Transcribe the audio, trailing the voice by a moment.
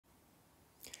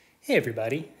Hey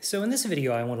everybody, so in this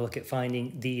video I want to look at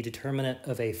finding the determinant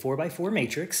of a 4x4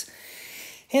 matrix.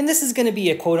 And this is going to be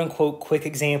a quote-unquote quick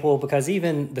example because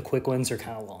even the quick ones are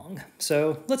kind of long.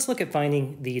 So let's look at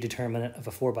finding the determinant of a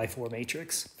 4x4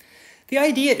 matrix. The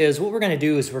idea is what we're going to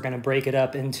do is we're going to break it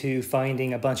up into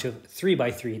finding a bunch of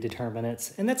 3x3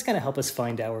 determinants, and that's going to help us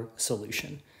find our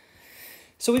solution.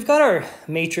 So we've got our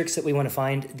matrix that we want to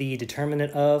find the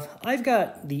determinant of. I've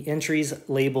got the entries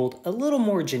labeled a little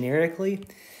more generically.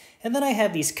 And then I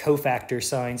have these cofactor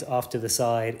signs off to the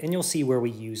side, and you'll see where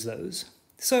we use those.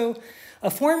 So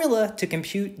a formula to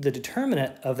compute the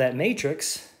determinant of that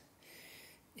matrix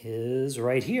is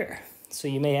right here. So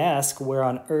you may ask, where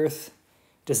on earth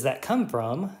does that come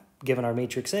from, given our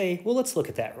matrix A? Well, let's look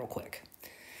at that real quick.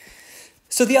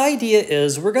 So the idea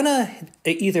is we're going to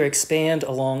either expand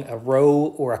along a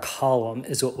row or a column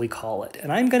is what we call it.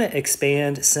 And I'm going to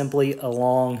expand simply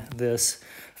along this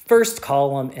first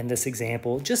column in this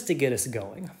example just to get us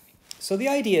going. So the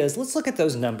idea is let's look at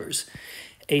those numbers.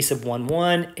 A sub 1,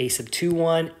 1, A sub 2,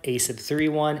 1, A sub 3,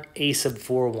 1, A sub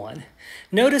 4, 1.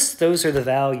 Notice those are the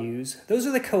values. Those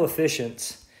are the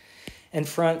coefficients in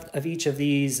front of each of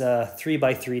these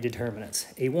 3x3 determinants.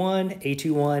 A1,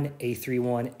 A2, 1, A3,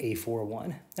 1, A4,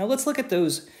 1. Now let's look at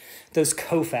those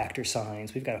cofactor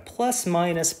signs. We've got a plus,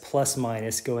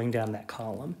 minus going down that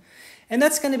column. And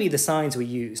that's going to be the signs we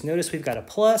use. Notice we've got a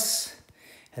plus,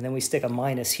 and then we stick a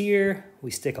minus here,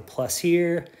 we stick a plus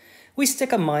here, we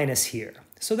stick a minus here.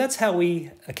 So that's how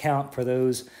we account for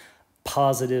those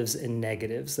positives and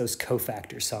negatives, those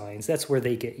cofactor signs. That's where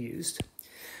they get used.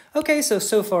 Okay,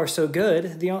 so far so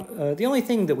good. The only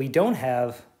thing that we don't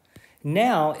have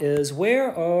now is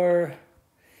where are,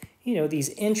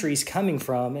 these entries coming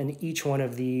from in each one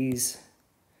of these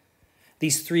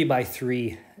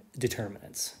 3x3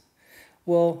 determinants.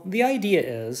 Well, the idea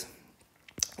is,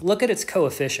 look at its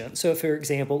coefficient. So for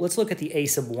example, let's look at the A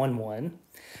sub 1, 1.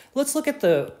 Let's look at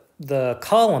the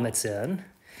column it's in,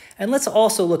 and let's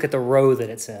also look at the row that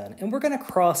it's in. And we're going to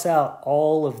cross out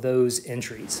all of those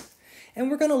entries.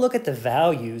 And we're going to look at the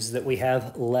values that we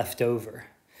have left over.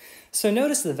 So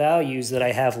notice the values that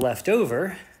I have left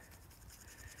over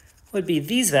would be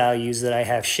these values that I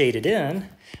have shaded in,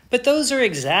 but those are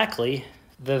exactly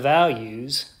the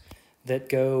values that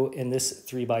go in this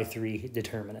 3x3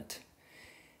 determinant.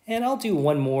 And I'll do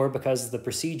one more because the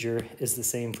procedure is the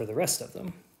same for the rest of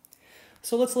them.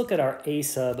 So let's look at our A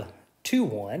sub 2,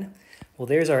 1. Well,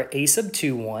 there's our A sub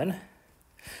 2, 1.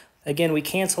 Again, we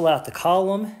cancel out the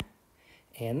column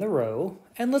and the row,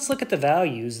 and let's look at the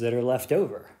values that are left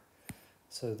over.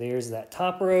 So there's that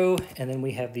top row, and then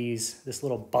we have this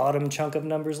little bottom chunk of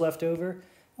numbers left over,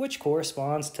 which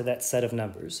corresponds to that set of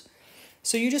numbers.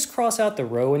 So you just cross out the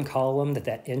row and column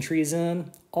that entry is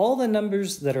in. All the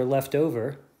numbers that are left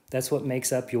over, that's what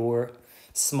makes up your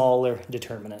smaller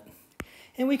determinant.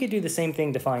 And we could do the same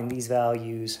thing to find these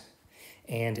values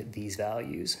and these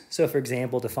values. So for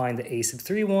example, to find the A sub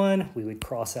 3, 1, we would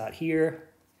cross out here.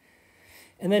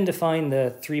 And then to find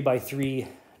the 3x3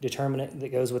 determinant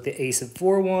that goes with the A sub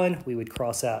 4, 1, we would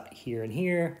cross out here and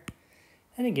here.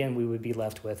 And again, we would be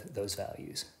left with those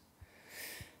values.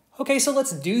 Okay, so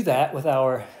let's do that with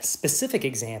our specific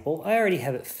example. I already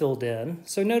have it filled in.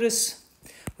 So notice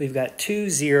we've got 2,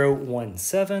 0, 1,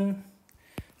 7.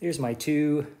 There's my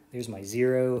 2, there's my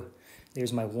 0,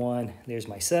 there's my 1, there's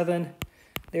my 7.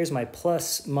 There's my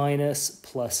plus, minus.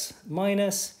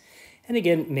 And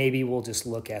again, maybe we'll just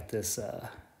look at this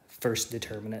first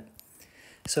determinant.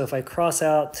 So if I cross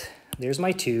out, there's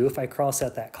my 2. If I cross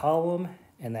out that column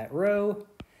and that row,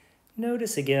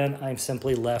 notice again, I'm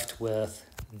simply left with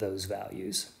those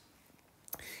values.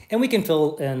 And we can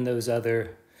fill in those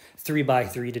other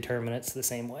 3x3 determinants the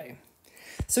same way.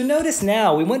 So notice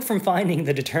now we went from finding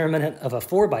the determinant of a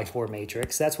 4x4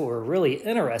 matrix, that's what we're really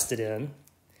interested in.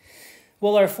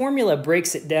 Well, our formula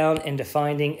breaks it down into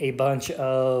finding a bunch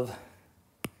of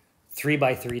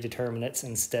 3x3 determinants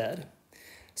instead.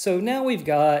 So now we've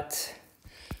got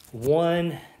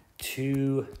 1,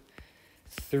 2,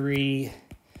 3,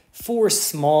 4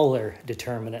 smaller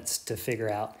determinants to figure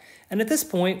out. And at this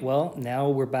point, well, now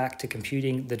we're back to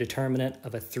computing the determinant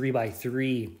of a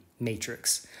 3x3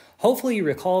 matrix. Hopefully you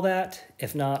recall that.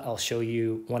 If not, I'll show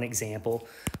you one example.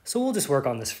 So we'll just work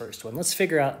on this first one. Let's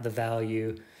figure out the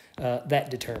value, that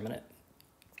determinant.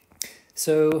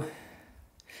 So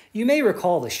you may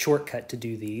recall the shortcut to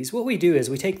do these. What we do is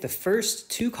we take the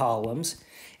first 2 columns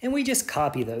and we just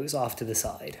copy those off to the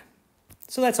side.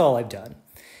 So that's all I've done.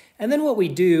 And then what we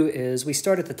do is we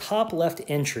start at the top left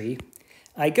entry,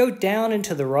 I go down and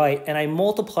to the right, and I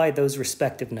multiply those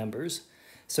respective numbers.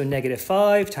 So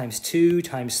 -5 times 2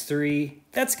 times 3,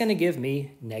 that's going to give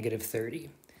me -30.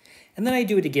 And then I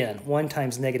do it again. 1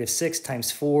 times -6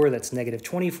 times 4, that's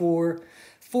 -24.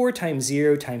 4 times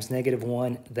 0 times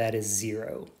 -1, that is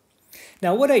 0.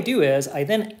 Now what I do is I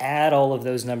then add all of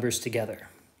those numbers together.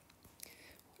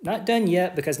 Not done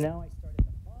yet because now I start at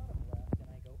the bottom left and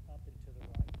I go up and to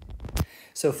the right.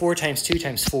 So 4 times 2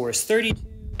 times 4 is 32.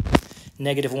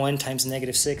 -1 times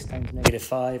 -6 times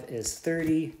 -5 is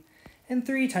 30. And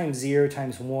 3 times 0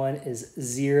 times 1 is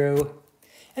 0.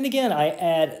 And again, I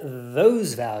add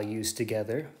those values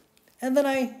together, and then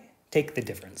I take the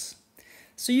difference.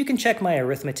 So you can check my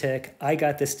arithmetic. I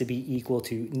got this to be equal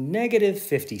to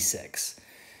 -56.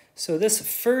 So this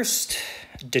first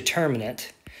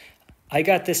determinant, I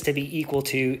got this to be equal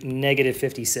to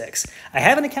 -56. I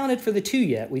haven't accounted for the 2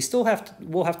 yet. We'll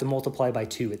have to multiply by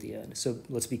 2 at the end, so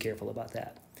let's be careful about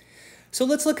that. So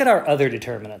let's look at our other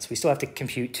determinants. We still have to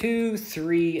compute 2,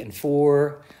 3, and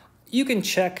 4. You can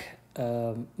check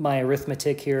my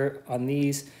arithmetic here on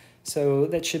these. So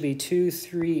that should be 2,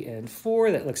 3, and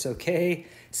 4. That looks okay.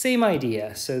 Same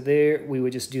idea. So there we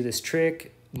would just do this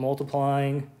trick,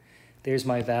 multiplying. There's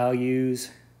my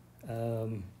values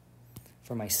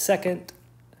for my second.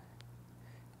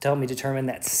 To help me determine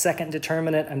that second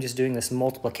determinant, I'm just doing this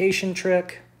multiplication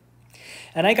trick.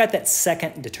 And I got that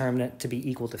second determinant to be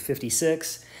equal to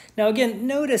 56. Now again,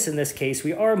 notice in this case,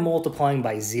 we are multiplying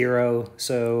by 0,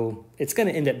 so it's going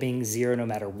to end up being 0 no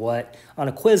matter what. On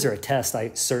a quiz or a test,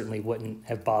 I certainly wouldn't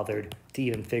have bothered to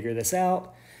even figure this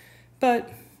out, but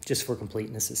just for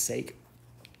completeness' sake.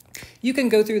 You can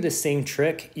go through the same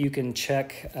trick. You can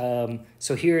check,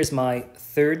 so here is my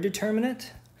third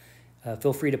determinant.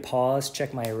 Feel free to pause,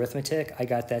 check my arithmetic. I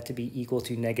got that to be equal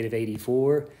to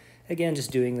 -84. Again,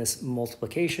 just doing this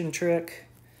multiplication trick,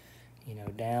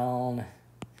 down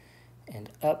and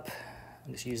up.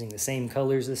 I'm just using the same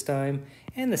colors this time,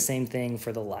 and the same thing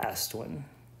for the last one,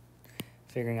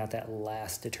 figuring out that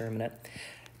last determinant.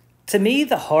 To me,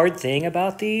 the hard thing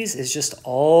about these is just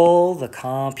all the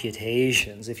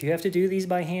computations. If you have to do these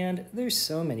by hand, there's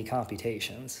so many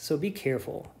computations, so be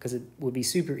careful because it would be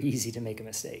super easy to make a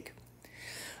mistake.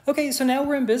 Okay, so now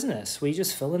we're in business. We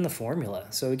just fill in the formula.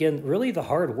 So again, really the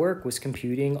hard work was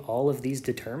computing all of these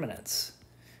determinants,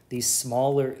 these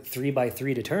smaller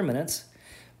 3x3 determinants,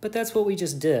 but that's what we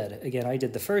just did. Again, I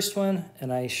did the first one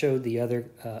and I showed the other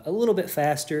a little bit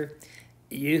faster.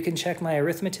 You can check my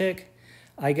arithmetic.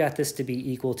 I got this to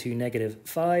be equal to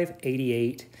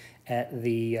 -588 at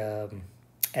the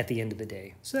end of the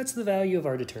day. So that's the value of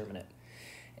our determinant.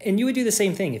 And you would do the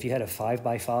same thing. If you had a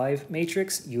 5x5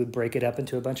 matrix, you would break it up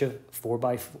into a bunch of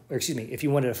 4x4, or excuse me, if you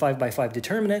wanted a 5x5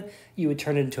 determinant, you would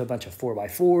turn it into a bunch of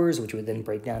 4x4s, which would then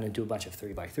break down into a bunch of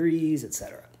 3x3s,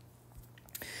 etc.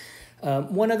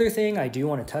 One other thing I do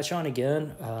want to touch on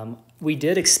again, we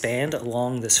did expand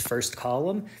along this first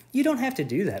column. You don't have to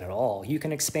do that at all. You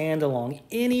can expand along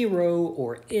any row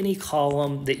or any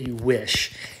column that you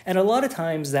wish. And a lot of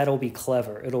times that'll be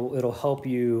clever. It'll help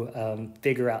you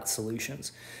figure out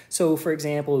solutions. So for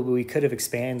example, we could have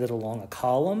expanded along a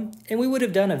column and we would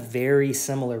have done a very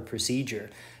similar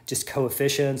procedure. Just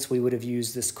coefficients, we would have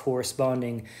used this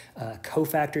corresponding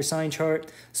cofactor sign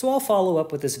chart. So I'll follow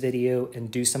up with this video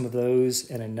and do some of those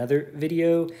in another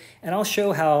video. And I'll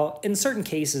show how, in certain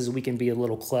cases, we can be a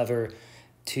little clever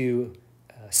to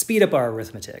speed up our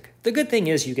arithmetic. The good thing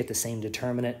is you get the same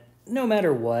determinant no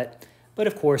matter what. But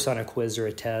of course, on a quiz or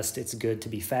a test, it's good to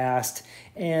be fast.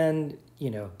 And,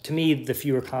 to me, the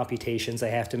fewer computations I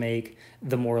have to make,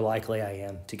 the more likely I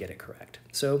am to get it correct.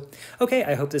 So, okay,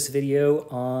 I hope this video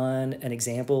on an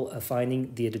example of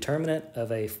finding the determinant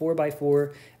of a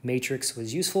 4x4 matrix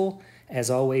was useful.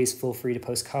 As always, feel free to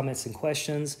post comments and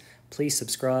questions. Please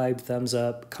subscribe, thumbs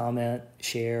up, comment,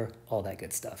 share, all that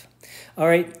good stuff. All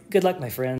right, good luck, my friends.